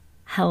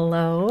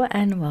Hello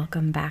and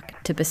welcome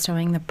back to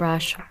Bestowing the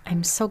Brush.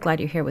 I'm so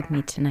glad you're here with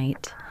me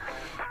tonight.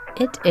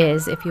 It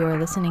is, if you are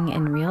listening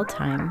in real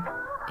time,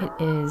 it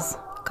is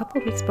a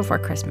couple weeks before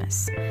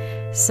Christmas.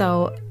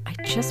 So I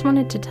just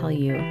wanted to tell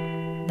you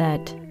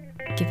that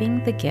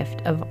giving the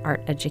gift of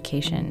art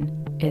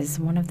education is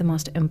one of the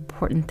most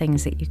important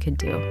things that you could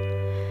do.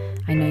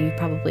 I know you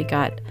probably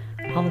got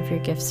all of your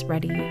gifts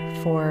ready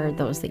for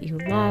those that you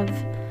love.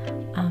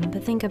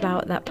 But think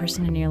about that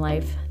person in your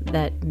life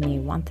that may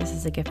want this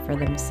as a gift for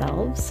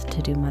themselves to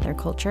do mother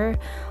culture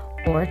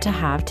or to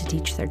have to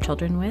teach their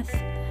children with,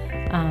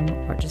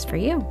 or just for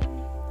you.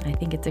 I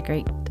think it's a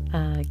great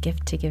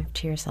gift to give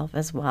to yourself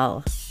as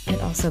well.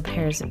 It also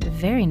pairs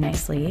very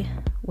nicely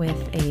with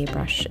a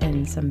brush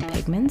and some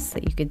pigments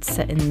that you could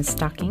set in the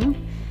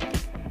stocking.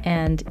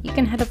 And you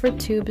can head over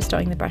to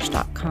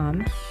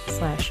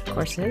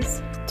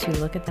bestowingthebrush.com/courses to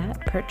look at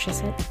that, purchase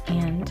it,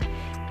 and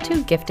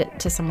to gift it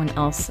to someone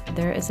else.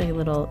 There is a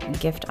little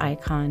gift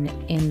icon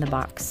in the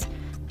box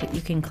that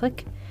you can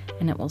click,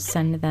 and it will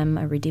send them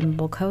a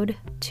redeemable code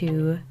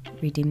to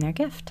redeem their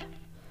gift.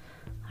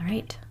 All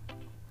right.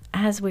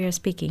 As we are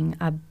speaking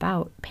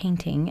about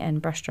painting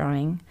and brush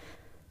drawing,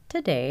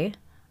 today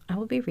I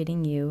will be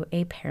reading you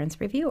a Parents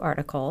Review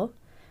article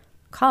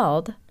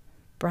called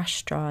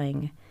Brush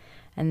Drawing.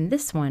 And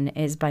this one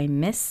is by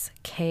Miss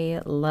K.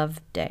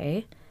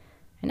 Loveday,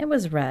 and it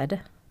was read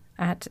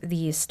at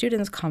the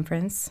Students'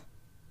 Conference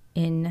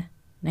in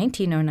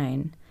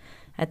 1909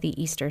 at the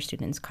Easter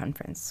Students'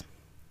 Conference.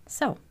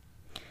 So,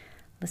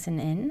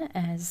 listen in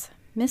as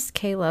Miss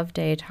K.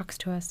 Loveday talks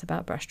to us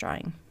about brush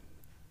drawing.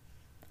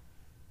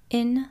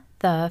 In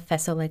the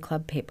Fessole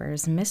Club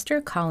papers,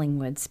 Mr.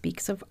 Collingwood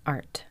speaks of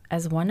art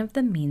as one of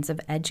the means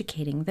of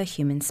educating the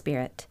human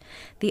spirit,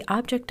 the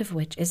object of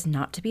which is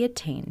not to be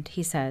attained,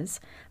 he says,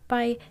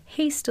 by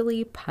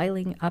hastily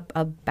piling up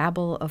a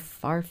babble of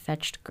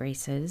far-fetched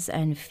graces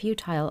and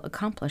futile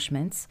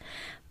accomplishments,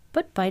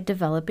 but by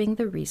developing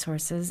the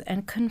resources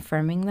and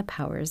confirming the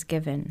powers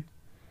given.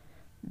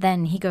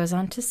 Then he goes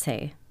on to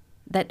say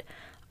that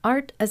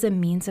art as a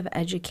means of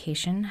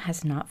education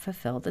has not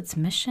fulfilled its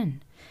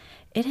mission.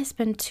 It has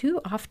been too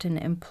often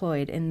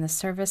employed in the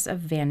service of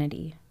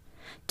vanity,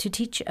 to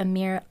teach a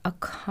mere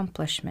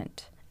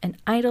accomplishment, an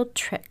idle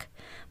trick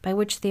by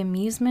which the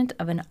amusement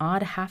of an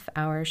odd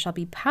half-hour shall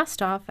be passed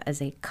off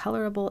as a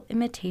colorable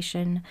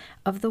imitation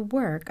of the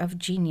work of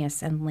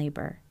genius and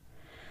labor.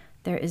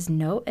 There is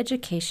no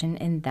education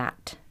in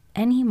that,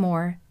 any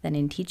more than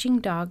in teaching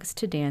dogs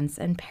to dance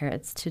and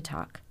parrots to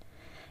talk.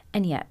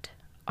 And yet,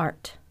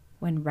 art,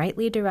 when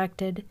rightly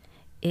directed,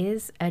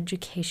 is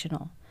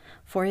educational,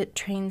 for it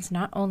trains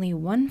not only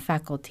one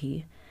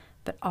faculty,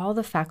 but all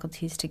the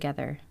faculties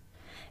together.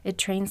 It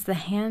trains the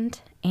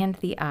hand and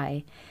the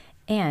eye,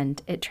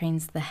 and it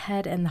trains the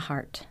head and the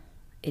heart.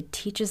 It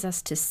teaches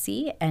us to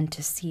see and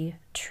to see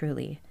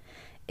truly.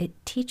 It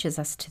teaches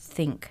us to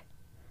think.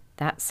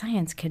 That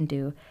science can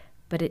do,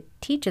 but it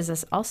teaches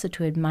us also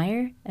to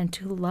admire and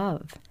to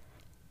love.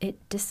 It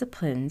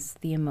disciplines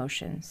the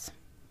emotions.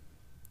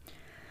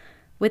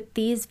 With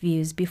these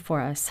views before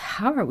us,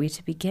 how are we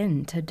to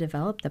begin to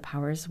develop the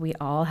powers we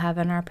all have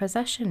in our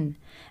possession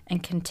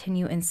and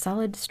continue in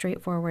solid,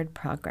 straightforward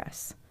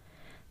progress?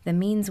 The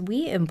means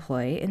we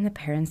employ in the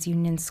Parents'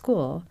 Union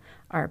School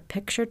are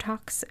picture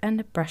talks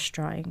and brush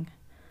drawing.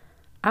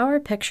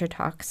 Our picture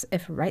talks,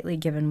 if rightly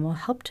given, will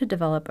help to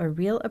develop a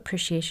real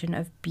appreciation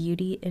of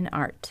beauty in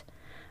art,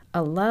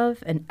 a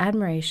love and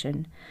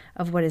admiration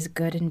of what is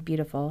good and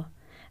beautiful.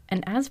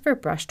 And as for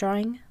brush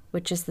drawing,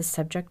 which is the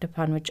subject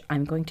upon which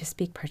I'm going to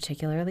speak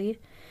particularly,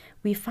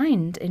 we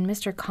find in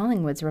Mr.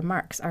 Collingwood's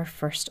remarks our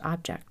first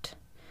object,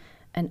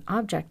 an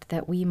object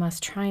that we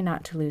must try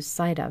not to lose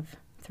sight of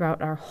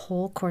throughout our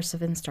whole course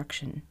of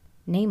instruction,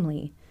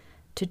 namely,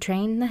 to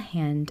train the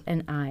hand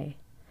and eye,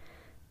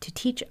 to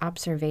teach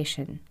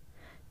observation,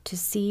 to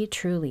see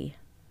truly,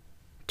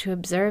 to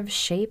observe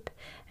shape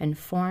and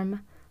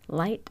form,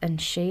 light and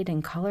shade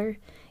and color,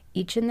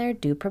 each in their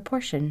due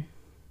proportion,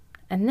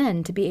 and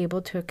then to be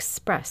able to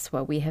express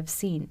what we have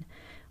seen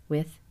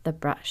with the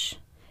brush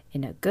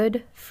in a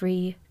good,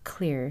 free,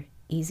 clear,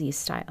 easy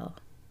style.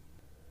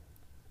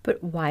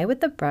 But why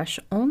with the brush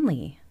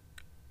only?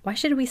 Why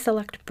should we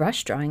select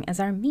brush drawing as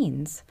our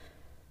means?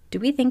 Do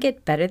we think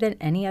it better than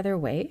any other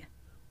way?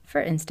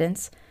 For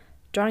instance,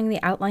 drawing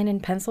the outline in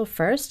pencil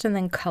first and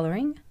then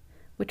coloring,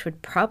 which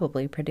would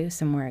probably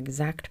produce a more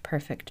exact,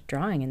 perfect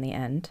drawing in the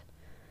end.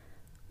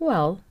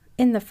 Well,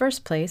 in the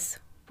first place,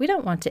 we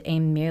don't want to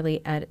aim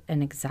merely at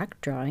an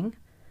exact drawing.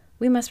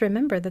 We must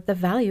remember that the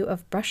value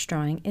of brush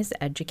drawing is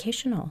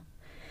educational.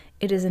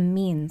 It is a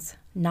means,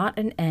 not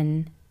an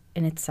end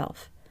in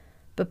itself.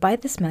 But by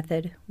this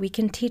method, we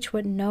can teach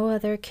what no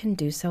other can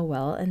do so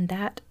well, and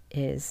that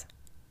is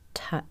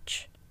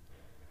touch.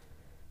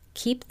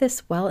 Keep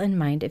this well in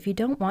mind if you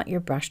don't want your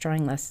brush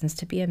drawing lessons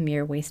to be a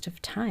mere waste of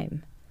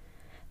time.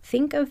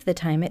 Think of the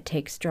time it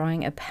takes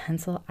drawing a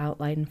pencil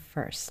outline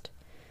first.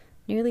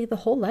 Nearly the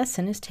whole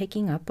lesson is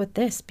taking up with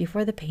this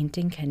before the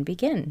painting can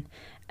begin,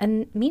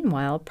 and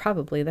meanwhile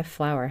probably the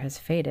flower has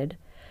faded,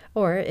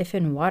 or if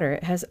in water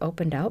it has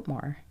opened out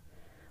more.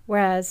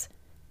 Whereas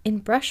in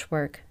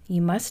brushwork,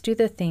 you must do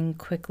the thing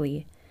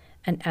quickly,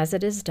 and as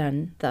it is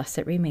done, thus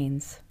it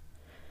remains.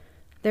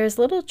 There is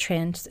little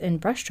chance in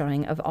brush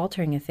drawing of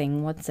altering a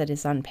thing once it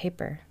is on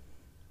paper.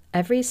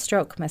 Every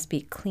stroke must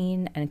be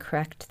clean and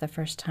correct the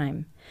first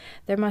time.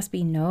 There must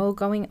be no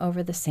going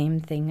over the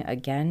same thing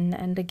again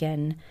and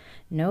again,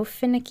 no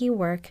finicky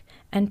work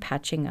and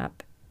patching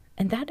up.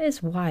 And that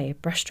is why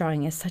brush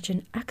drawing is such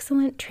an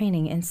excellent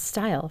training in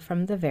style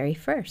from the very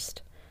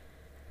first.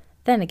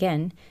 Then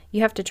again,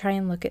 you have to try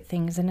and look at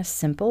things in a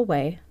simple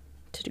way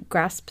to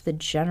grasp the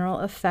general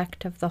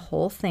effect of the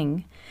whole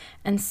thing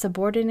and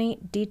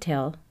subordinate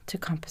detail to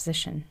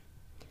composition.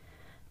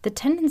 The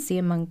tendency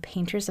among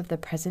painters of the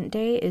present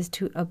day is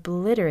to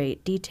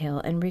obliterate detail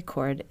and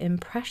record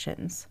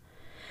impressions.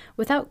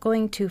 Without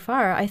going too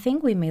far, I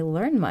think we may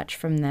learn much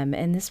from them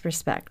in this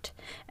respect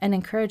and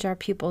encourage our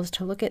pupils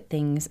to look at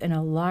things in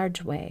a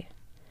large way.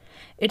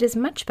 It is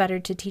much better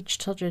to teach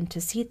children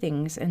to see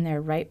things in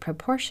their right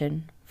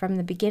proportion from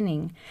the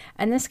beginning,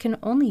 and this can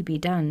only be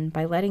done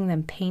by letting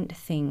them paint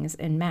things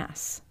in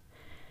mass.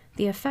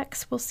 The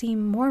effects will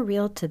seem more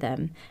real to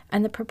them,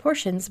 and the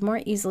proportions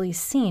more easily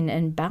seen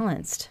and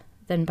balanced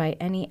than by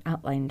any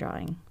outline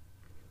drawing.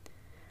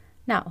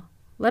 Now,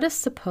 let us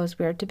suppose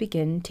we are to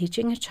begin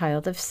teaching a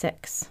child of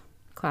 6,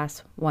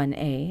 class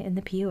 1A in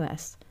the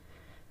PUS,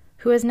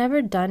 who has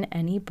never done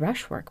any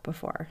brushwork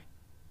before.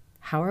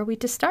 How are we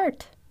to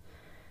start?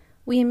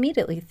 We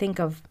immediately think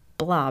of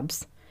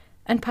blobs,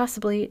 and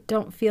possibly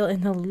don't feel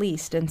in the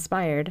least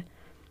inspired.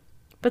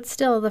 But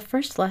still, the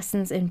first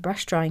lessons in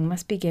brush drawing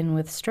must begin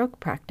with stroke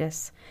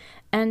practice,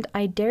 and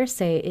I dare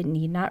say it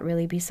need not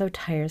really be so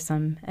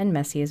tiresome and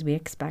messy as we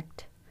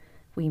expect.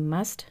 We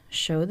must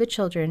show the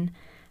children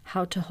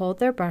how to hold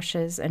their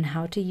brushes and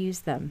how to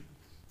use them.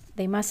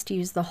 They must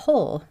use the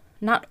whole,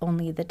 not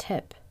only the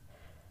tip.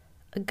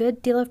 A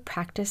good deal of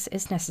practice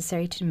is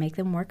necessary to make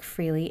them work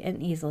freely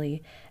and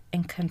easily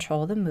and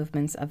control the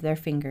movements of their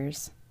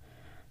fingers.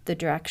 The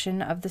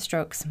direction of the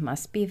strokes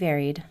must be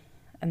varied,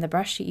 and the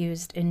brush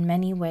used in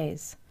many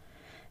ways.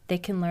 They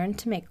can learn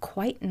to make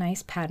quite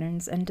nice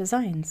patterns and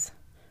designs.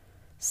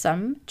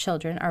 Some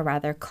children are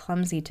rather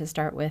clumsy to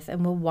start with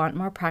and will want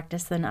more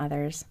practice than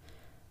others.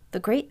 The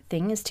great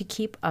thing is to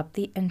keep up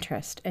the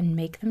interest and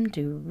make them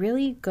do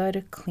really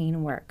good,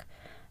 clean work.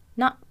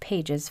 Not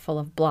pages full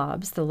of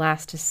blobs, the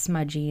last as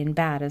smudgy and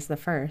bad as the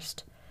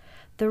first.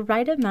 The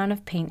right amount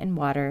of paint and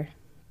water,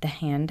 the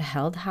hand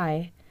held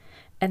high,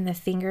 and the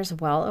fingers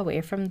well away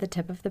from the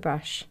tip of the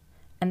brush,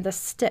 and the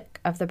stick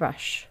of the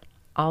brush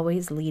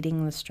always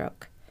leading the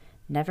stroke,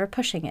 never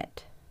pushing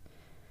it.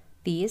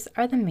 These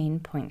are the main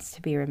points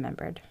to be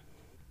remembered.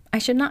 I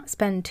should not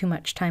spend too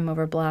much time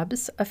over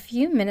blobs. A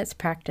few minutes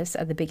practice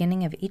at the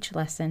beginning of each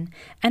lesson,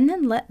 and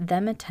then let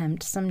them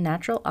attempt some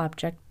natural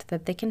object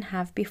that they can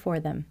have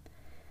before them.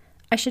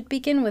 I should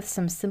begin with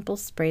some simple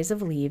sprays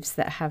of leaves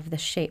that have the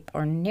shape,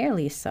 or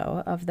nearly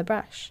so, of the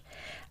brush,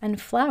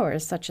 and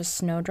flowers such as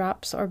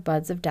snowdrops or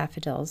buds of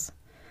daffodils.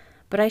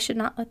 But I should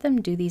not let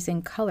them do these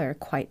in color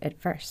quite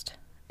at first.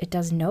 It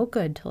does no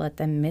good to let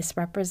them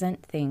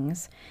misrepresent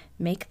things.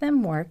 Make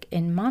them work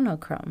in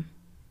monochrome.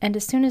 And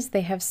as soon as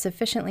they have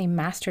sufficiently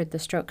mastered the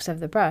strokes of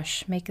the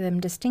brush, make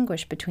them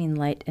distinguish between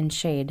light and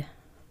shade.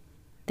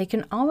 They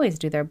can always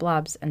do their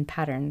blobs and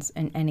patterns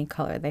in any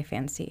color they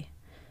fancy.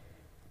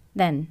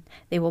 Then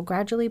they will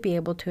gradually be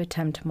able to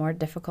attempt more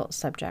difficult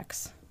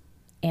subjects,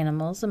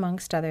 animals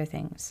amongst other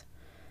things.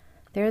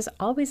 There is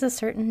always a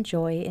certain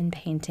joy in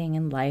painting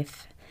in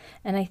life,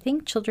 and I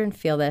think children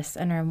feel this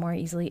and are more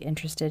easily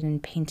interested in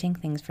painting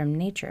things from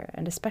nature,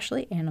 and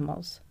especially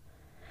animals.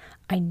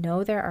 I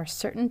know there are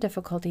certain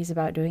difficulties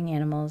about doing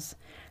animals.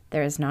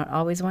 There is not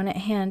always one at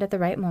hand at the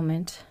right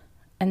moment,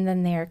 and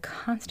then they are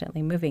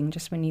constantly moving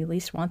just when you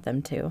least want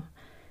them to.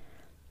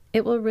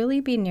 It will really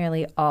be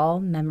nearly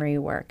all memory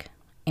work,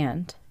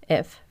 and,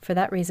 if for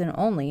that reason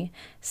only,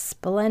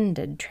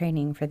 splendid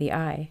training for the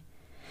eye.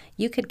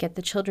 You could get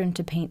the children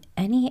to paint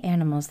any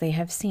animals they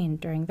have seen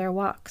during their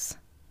walks,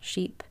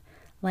 sheep,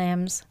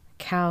 lambs,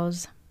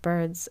 cows,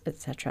 birds,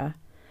 etc.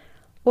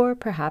 Or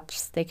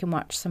perhaps they can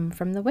watch some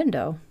from the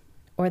window,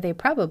 or they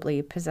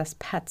probably possess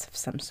pets of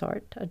some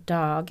sort, a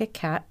dog, a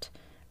cat,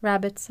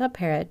 rabbits, a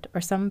parrot,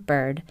 or some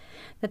bird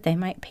that they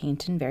might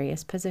paint in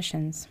various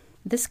positions.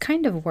 This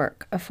kind of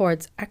work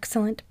affords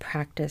excellent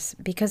practice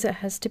because it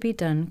has to be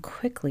done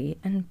quickly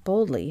and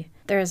boldly.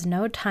 There is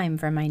no time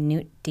for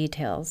minute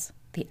details.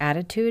 The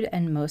attitude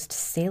and most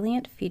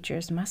salient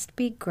features must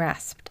be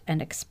grasped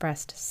and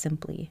expressed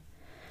simply.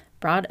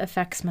 Broad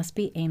effects must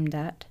be aimed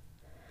at.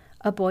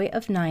 A boy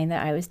of 9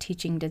 that I was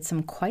teaching did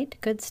some quite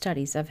good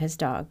studies of his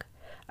dog,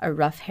 a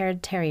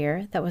rough-haired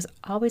terrier that was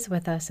always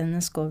with us in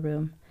the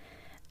schoolroom,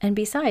 and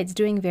besides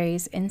doing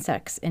various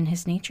insects in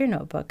his nature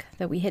notebook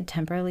that we had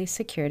temporarily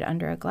secured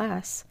under a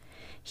glass,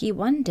 he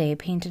one day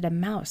painted a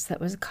mouse that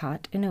was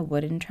caught in a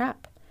wooden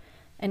trap,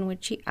 and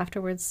which he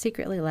afterwards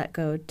secretly let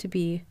go to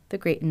be the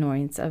great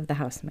annoyance of the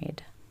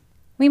housemaid.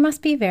 We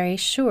must be very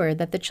sure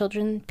that the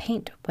children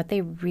paint what they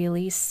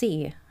really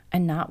see,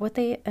 and not what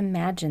they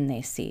imagine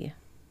they see.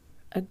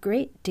 A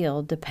great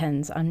deal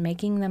depends on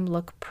making them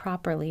look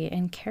properly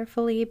and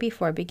carefully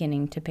before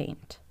beginning to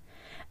paint,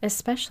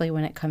 especially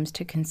when it comes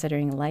to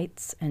considering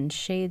lights and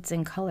shades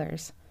and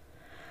colors.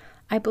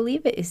 I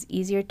believe it is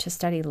easier to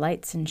study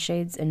lights and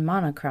shades in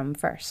monochrome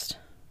first.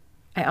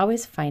 I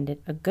always find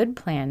it a good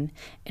plan,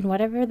 in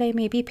whatever they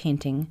may be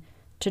painting,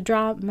 to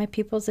draw my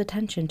pupils'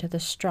 attention to the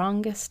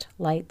strongest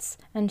lights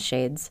and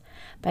shades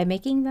by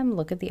making them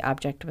look at the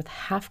object with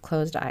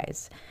half-closed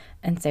eyes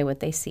and say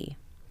what they see.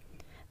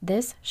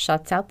 This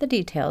shuts out the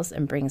details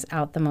and brings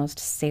out the most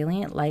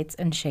salient lights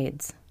and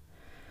shades.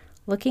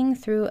 Looking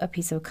through a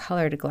piece of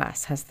colored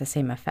glass has the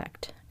same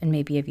effect and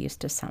may be of use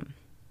to some.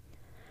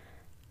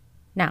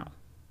 Now,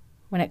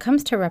 when it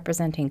comes to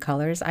representing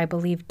colors, I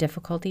believe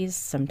difficulties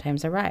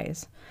sometimes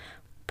arise.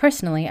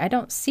 Personally, I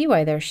don't see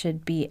why there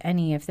should be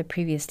any if the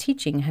previous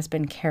teaching has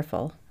been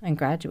careful and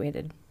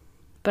graduated.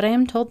 But I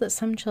am told that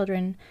some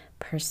children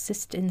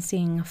persist in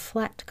seeing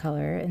flat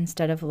color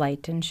instead of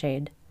light and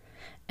shade,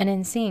 and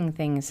in seeing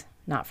things,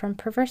 not from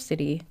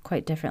perversity,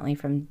 quite differently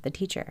from the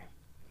teacher.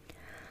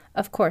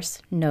 Of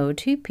course, no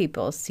two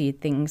people see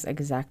things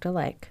exact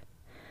alike,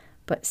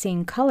 but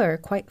seeing color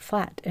quite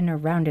flat in a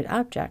rounded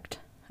object,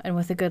 and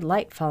with a good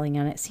light falling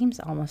on it, seems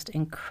almost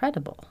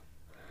incredible.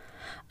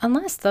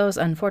 Unless those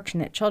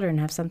unfortunate children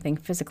have something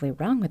physically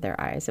wrong with their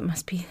eyes, it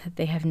must be that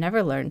they have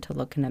never learned to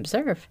look and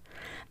observe,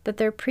 that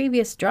their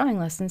previous drawing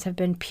lessons have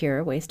been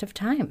pure waste of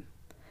time.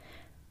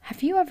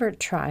 Have you ever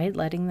tried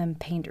letting them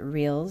paint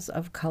reels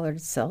of colored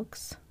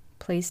silks,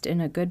 placed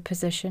in a good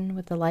position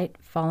with the light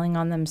falling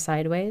on them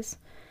sideways?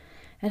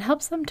 It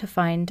helps them to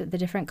find the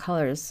different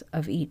colors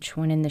of each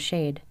when in the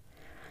shade.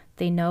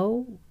 They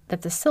know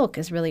that the silk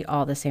is really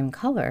all the same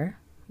color,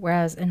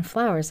 whereas in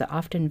flowers it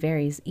often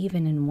varies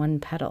even in one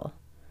petal.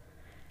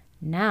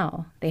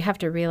 Now they have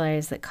to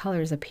realize that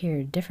colors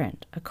appear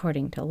different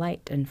according to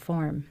light and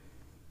form.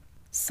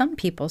 Some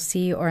people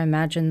see or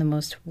imagine the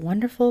most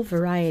wonderful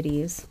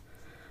varieties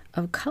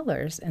of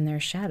colors in their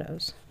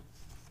shadows.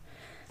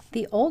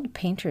 The old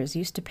painters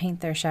used to paint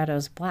their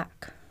shadows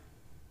black.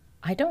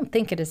 I don't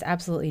think it is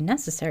absolutely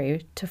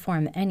necessary to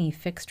form any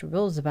fixed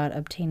rules about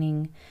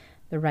obtaining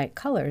the right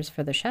colors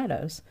for the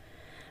shadows,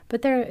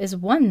 but there is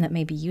one that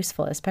may be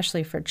useful,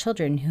 especially for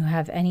children who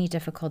have any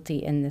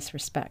difficulty in this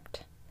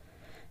respect.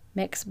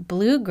 Mix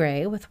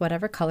blue-gray with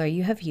whatever color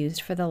you have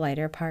used for the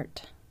lighter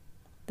part.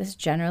 This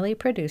generally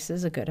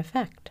produces a good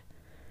effect.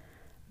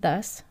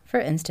 Thus, for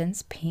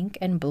instance, pink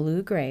and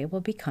blue-gray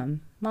will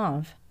become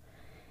mauve,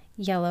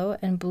 yellow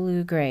and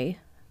blue-gray,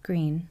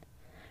 green,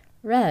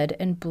 red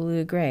and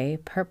blue-gray,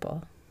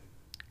 purple,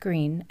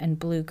 green and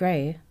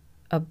blue-gray,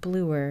 a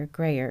bluer,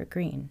 grayer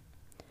green.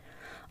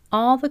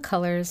 All the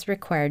colors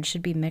required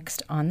should be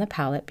mixed on the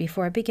palette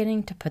before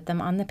beginning to put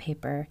them on the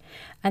paper,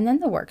 and then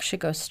the work should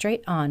go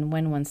straight on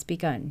when once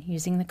begun,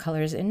 using the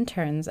colors in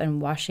turns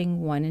and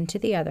washing one into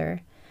the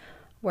other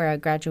where a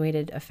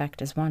graduated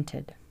effect is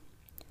wanted.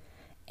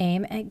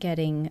 Aim at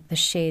getting the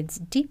shades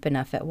deep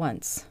enough at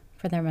once,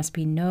 for there must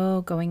be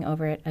no going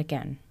over it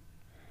again.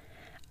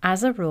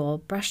 As a rule,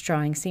 brush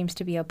drawing seems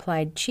to be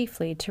applied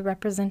chiefly to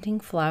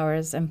representing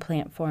flowers and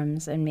plant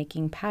forms and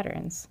making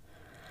patterns.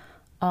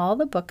 All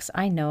the books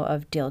I know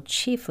of deal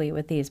chiefly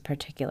with these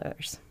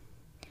particulars.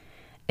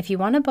 If you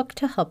want a book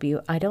to help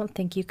you, I don't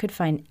think you could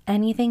find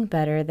anything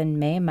better than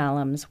May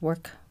Mallam's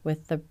Work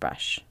with the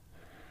Brush.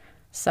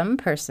 Some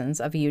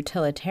persons of a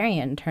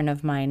utilitarian turn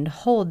of mind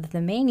hold that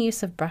the main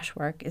use of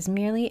brushwork is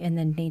merely in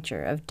the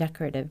nature of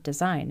decorative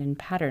design and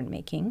pattern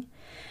making,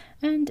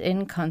 and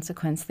in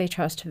consequence they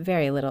trust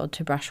very little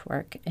to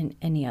brushwork in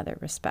any other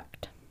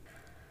respect.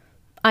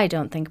 I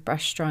don't think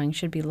brush drawing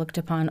should be looked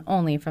upon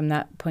only from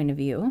that point of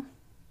view.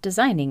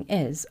 Designing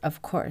is,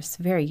 of course,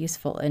 very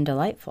useful and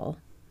delightful,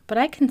 but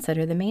I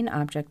consider the main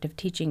object of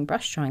teaching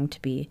brush drawing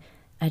to be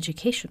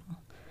educational,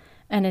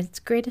 and its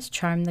greatest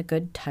charm the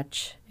good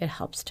touch it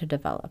helps to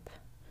develop.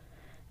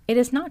 It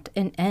is not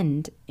an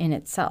end in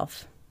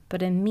itself,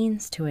 but a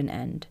means to an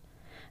end,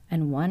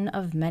 and one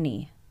of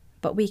many,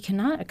 but we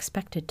cannot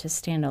expect it to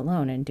stand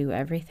alone and do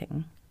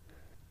everything.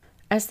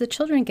 As the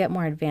children get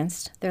more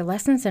advanced, their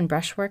lessons in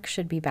brushwork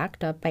should be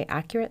backed up by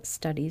accurate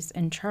studies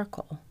in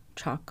charcoal,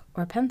 chalk,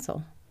 or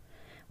pencil.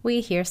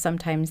 We hear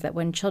sometimes that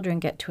when children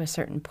get to a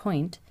certain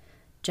point,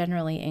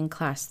 generally in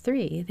class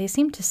 3, they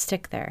seem to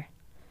stick there.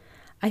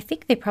 I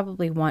think they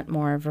probably want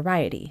more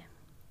variety.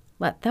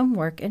 Let them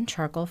work in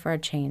charcoal for a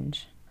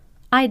change.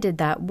 I did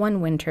that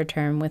one winter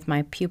term with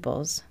my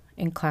pupils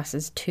in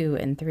classes 2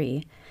 and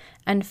 3,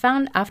 and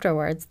found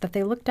afterwards that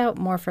they looked out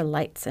more for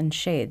lights and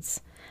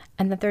shades,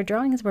 and that their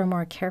drawings were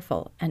more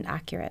careful and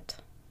accurate.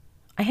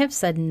 I have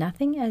said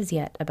nothing as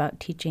yet about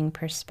teaching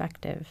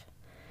perspective.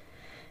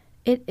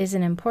 It is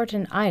an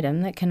important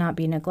item that cannot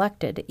be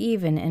neglected,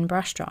 even in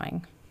brush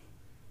drawing.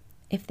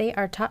 If they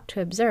are taught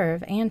to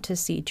observe and to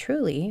see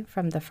truly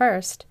from the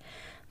first,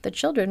 the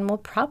children will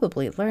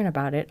probably learn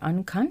about it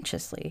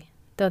unconsciously,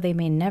 though they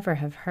may never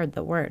have heard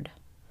the word.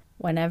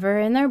 Whenever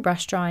in their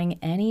brush drawing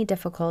any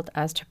difficult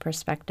as to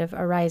perspective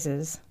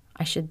arises,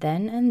 I should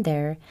then and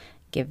there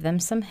Give them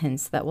some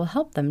hints that will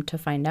help them to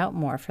find out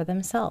more for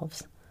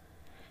themselves.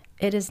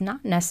 It is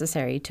not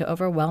necessary to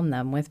overwhelm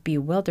them with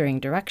bewildering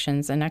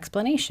directions and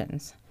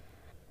explanations.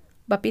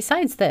 But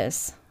besides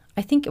this,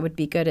 I think it would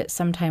be good at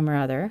some time or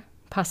other,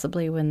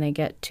 possibly when they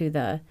get to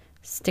the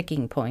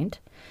sticking point,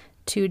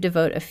 to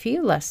devote a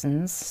few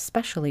lessons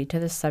specially to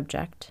this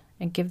subject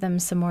and give them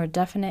some more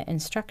definite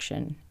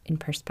instruction in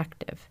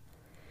perspective.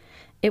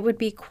 It would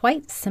be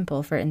quite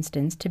simple, for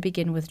instance, to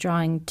begin with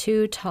drawing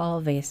 2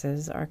 tall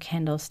vases or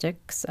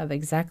candlesticks of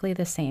exactly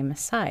the same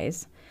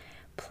size,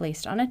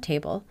 placed on a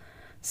table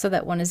so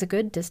that one is a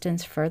good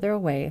distance further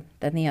away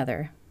than the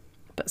other,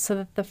 but so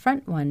that the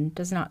front one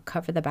does not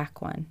cover the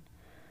back one.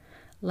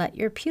 Let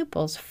your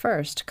pupils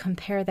first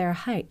compare their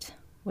height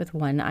with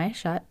one eye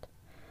shut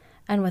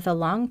and with a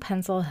long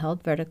pencil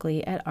held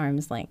vertically at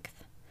arm's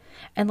length,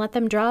 and let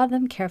them draw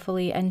them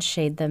carefully and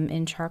shade them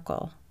in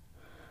charcoal.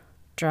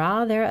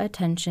 Draw their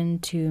attention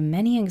to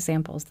many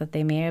examples that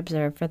they may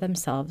observe for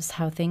themselves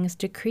how things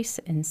decrease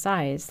in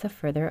size the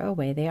further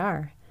away they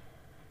are.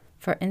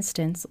 For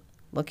instance,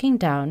 looking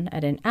down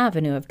at an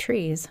avenue of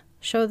trees,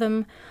 show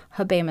them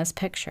Hobbema's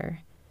picture,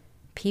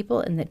 people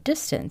in the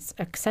distance,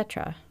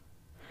 etc.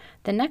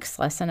 The next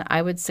lesson,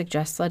 I would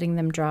suggest letting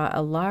them draw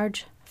a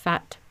large,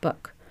 fat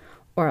book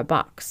or a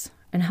box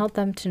and help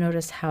them to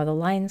notice how the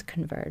lines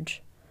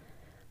converge.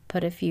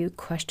 Put a few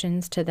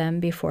questions to them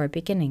before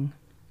beginning.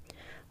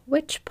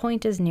 Which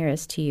point is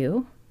nearest to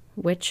you?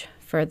 Which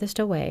furthest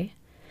away?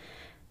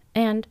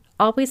 And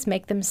always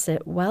make them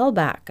sit well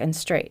back and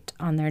straight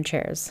on their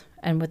chairs,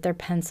 and with their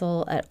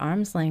pencil at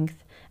arm's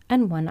length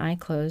and one eye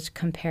closed,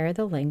 compare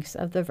the lengths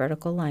of the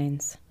vertical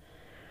lines.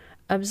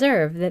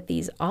 Observe that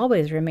these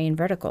always remain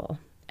vertical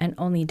and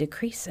only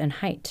decrease in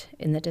height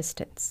in the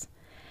distance.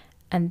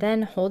 And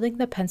then, holding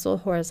the pencil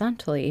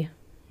horizontally,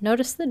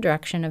 notice the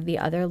direction of the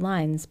other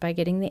lines by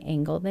getting the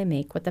angle they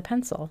make with the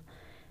pencil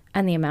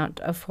and the amount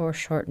of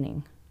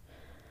foreshortening.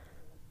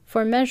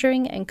 For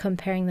measuring and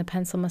comparing, the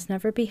pencil must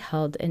never be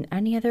held in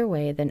any other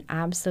way than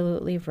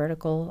absolutely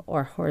vertical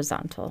or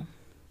horizontal.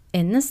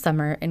 In the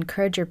summer,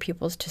 encourage your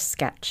pupils to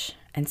sketch,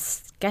 and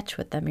sketch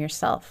with them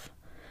yourself.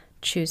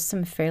 Choose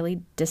some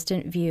fairly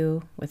distant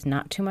view with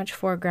not too much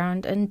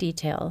foreground and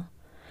detail.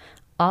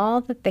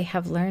 All that they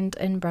have learned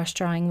in brush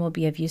drawing will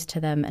be of use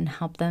to them and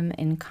help them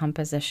in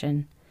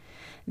composition.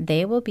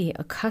 They will be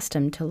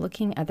accustomed to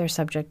looking at their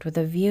subject with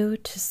a view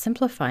to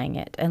simplifying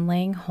it and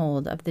laying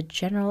hold of the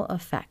general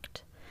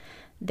effect.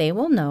 They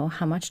will know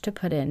how much to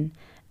put in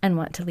and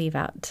what to leave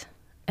out,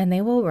 and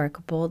they will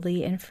work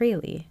boldly and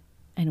freely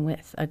and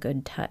with a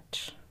good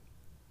touch.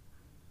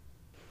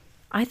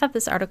 I thought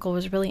this article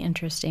was really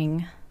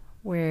interesting,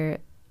 where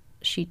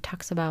she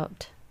talks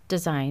about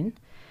design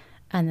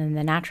and then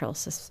the natural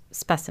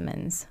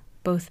specimens,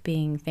 both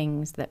being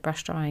things that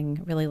brush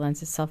drawing really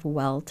lends itself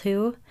well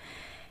to.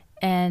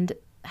 And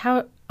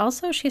how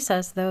also she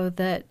says, though,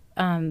 that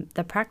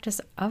the practice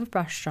of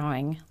brush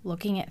drawing,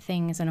 looking at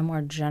things in a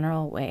more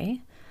general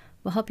way,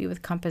 will help you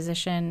with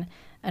composition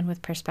and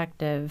with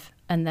perspective,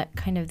 and that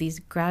kind of these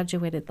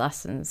graduated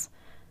lessons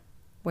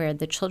where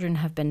the children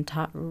have been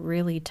taught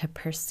really to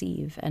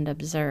perceive and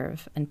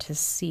observe and to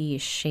see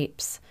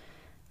shapes,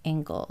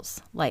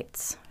 angles,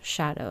 lights,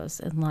 shadows,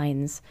 and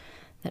lines,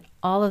 that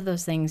all of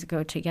those things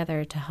go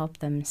together to help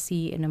them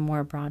see in a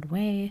more broad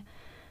way,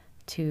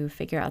 to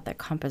figure out that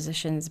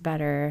compositions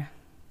better,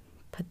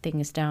 put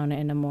things down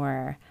in a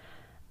more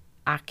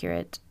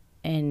accurate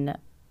in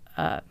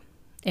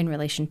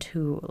relation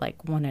to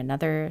like one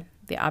another,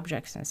 the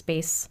objects in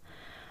space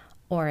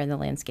or in the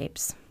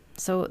landscapes.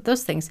 So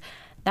those things,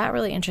 that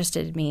really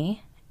interested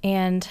me.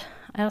 And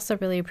I also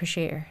really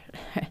appreciated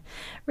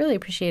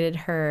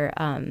her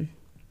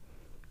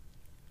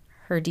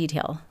her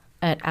detail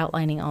at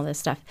outlining all this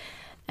stuff.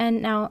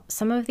 And now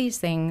some of these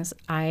things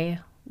I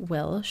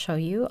will show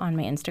you on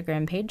my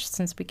Instagram page,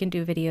 since we can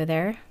do video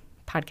there.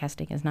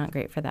 Podcasting is not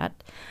great for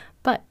that.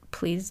 But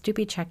please do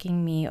be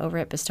checking me over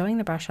at Bestowing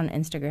the Brush on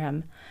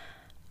Instagram.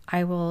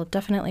 I will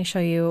definitely show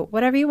you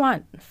whatever you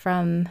want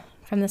from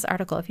this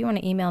article. If you want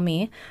to email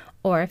me,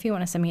 or if you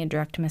want to send me a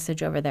direct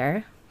message over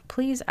there,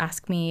 please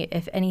ask me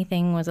if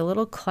anything was a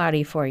little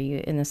cloudy for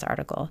you in this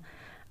article.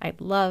 I'd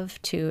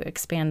love to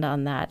expand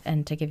on that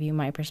and to give you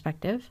my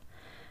perspective,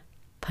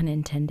 pun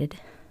intended,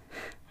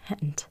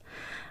 and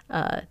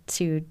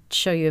to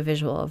show you a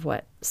visual of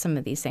what some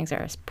of these things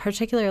are,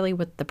 particularly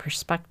with the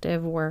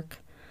perspective work,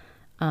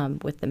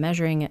 with the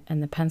measuring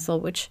and the pencil,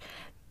 which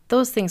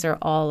those things are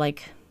all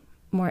like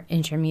more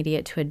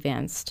intermediate to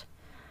advanced.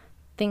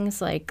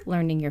 Things like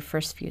learning your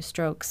first few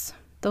strokes,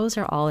 those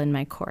are all in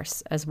my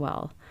course as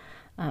well.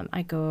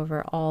 I go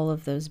over all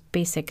of those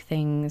basic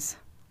things,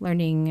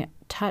 learning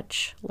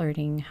touch,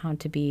 learning how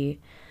to be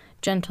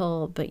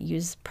gentle but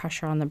use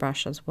pressure on the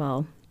brush as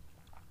well.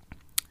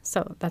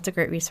 So that's a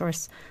great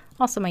resource.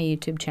 Also my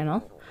YouTube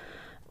channel.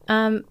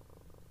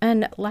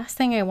 And last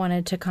thing I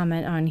wanted to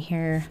comment on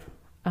here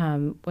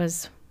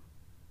was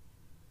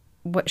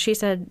what she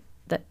said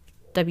that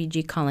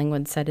W.G.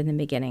 Collingwood said in the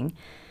beginning.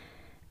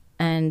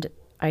 And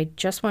I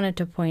just wanted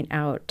to point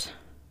out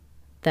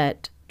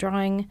that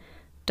drawing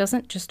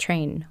doesn't just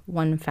train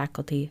one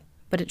faculty,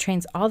 but it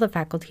trains all the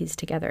faculties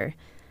together.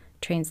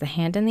 It trains the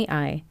hand and the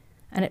eye,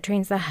 and it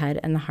trains the head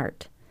and the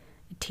heart.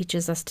 It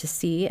teaches us to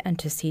see and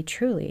to see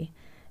truly.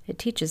 It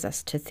teaches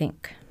us to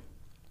think.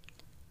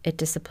 It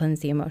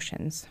disciplines the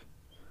emotions.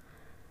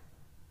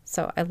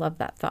 So I love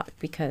that thought,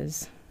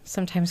 because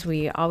sometimes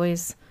we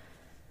always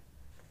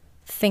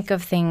think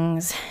of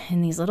things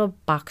in these little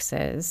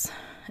boxes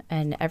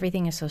and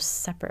everything is so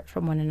separate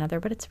from one another,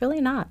 but it's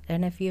really not.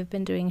 And if you've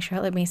been doing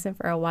Charlotte Mason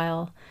for a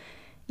while,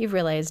 you've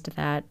realized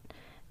that,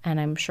 and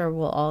I'm sure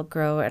we'll all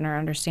grow in our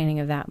understanding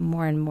of that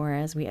more and more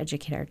as we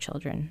educate our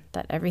children,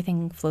 that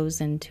everything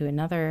flows into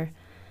another.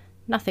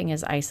 Nothing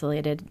is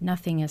isolated.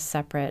 Nothing is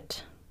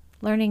separate.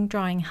 Learning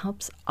drawing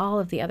helps all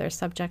of the other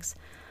subjects,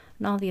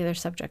 and all the other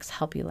subjects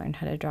help you learn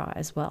how to draw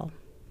as well,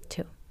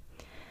 too.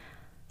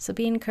 So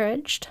be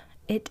encouraged.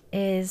 It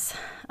is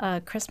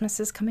Christmas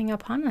is coming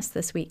upon us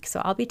this week, so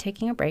I'll be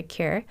taking a break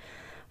here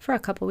for a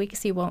couple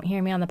weeks. You won't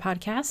hear me on the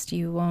podcast.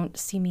 You won't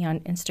see me on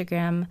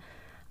Instagram.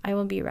 I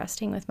will be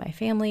resting with my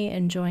family,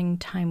 enjoying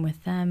time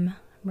with them.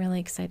 I'm really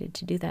excited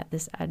to do that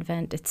this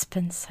Advent. It's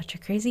been such a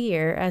crazy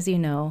year, as you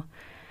know.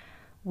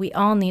 We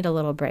all need a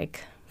little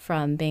break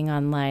from being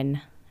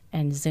online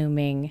and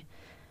Zooming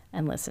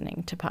and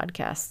listening to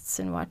podcasts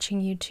and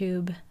watching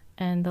YouTube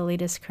and the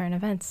latest current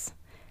events.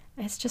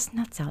 It's just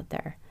nuts out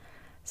there.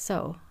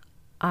 So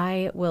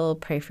I will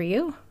pray for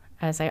you,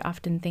 as I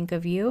often think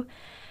of you.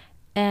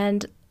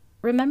 And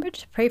remember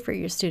to pray for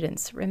your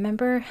students.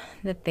 Remember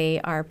that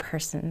they are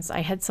persons.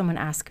 I had someone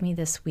ask me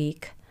this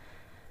week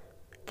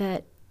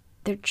that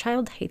their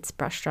child hates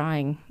brush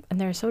drawing, and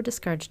they're so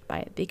discouraged by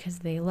it because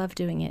they love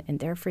doing it in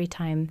their free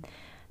time.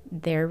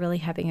 They're really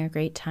having a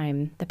great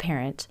time, the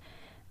parent,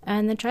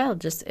 and the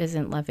child just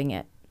isn't loving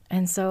it.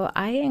 And so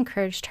I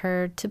encouraged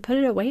her to put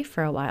it away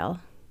for a while,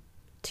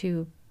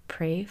 to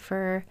pray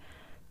for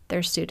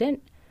their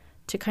student,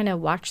 to kind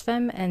of watch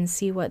them and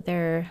see what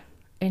their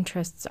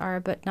interests are,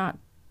 but not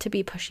to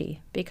be pushy,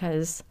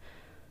 because,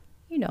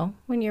 you know,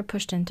 when you're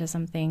pushed into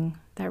something,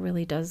 that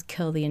really does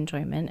kill the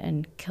enjoyment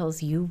and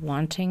kills you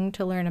wanting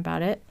to learn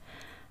about it.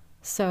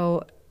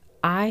 So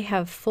I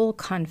have full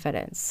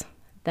confidence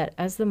that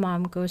as the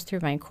mom goes through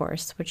my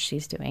course, which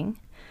she's doing,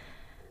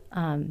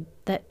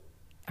 that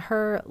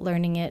her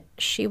learning it,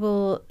 she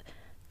will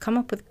come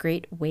up with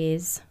great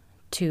ways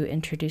to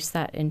introduce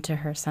that into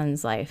her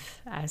son's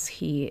life as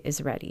he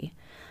is ready.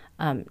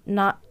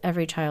 Not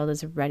every child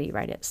is ready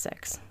right at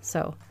 6.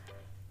 So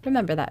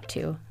remember that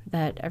too,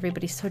 that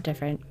everybody's so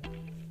different.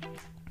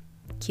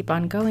 Keep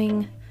on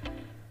going.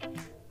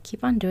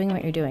 Keep on doing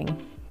what you're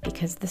doing,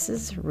 because this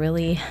is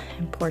really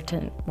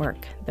important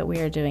work that we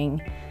are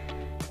doing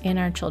in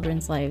our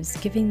children's lives,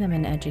 giving them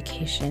an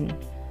education,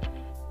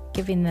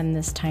 giving them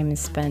this time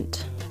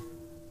spent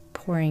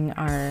pouring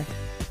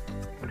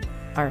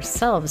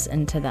ourselves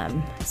into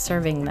them,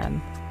 serving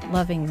them,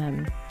 loving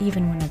them,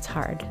 even when it's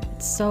hard.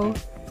 It's so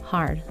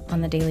hard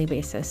on the daily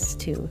basis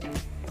to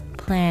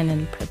plan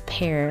and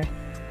prepare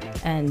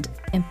and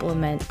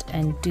implement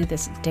and do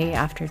this day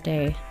after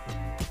day,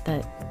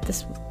 that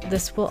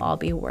this will all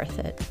be worth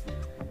it.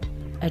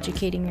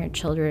 Educating your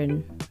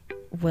children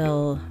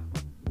will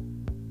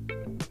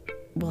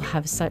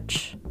have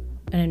such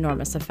an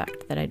enormous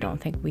effect that I don't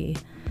think we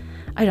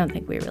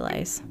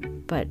realize,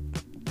 but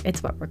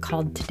it's what we're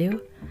called to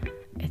do.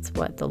 It's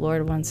what the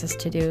Lord wants us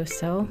to do.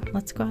 So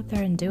let's go out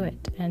there and do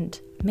it. And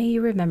may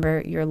you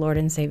remember your Lord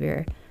and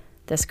Savior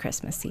this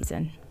Christmas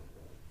season.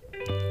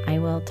 I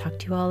will talk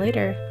to you all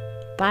later.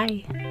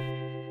 Bye.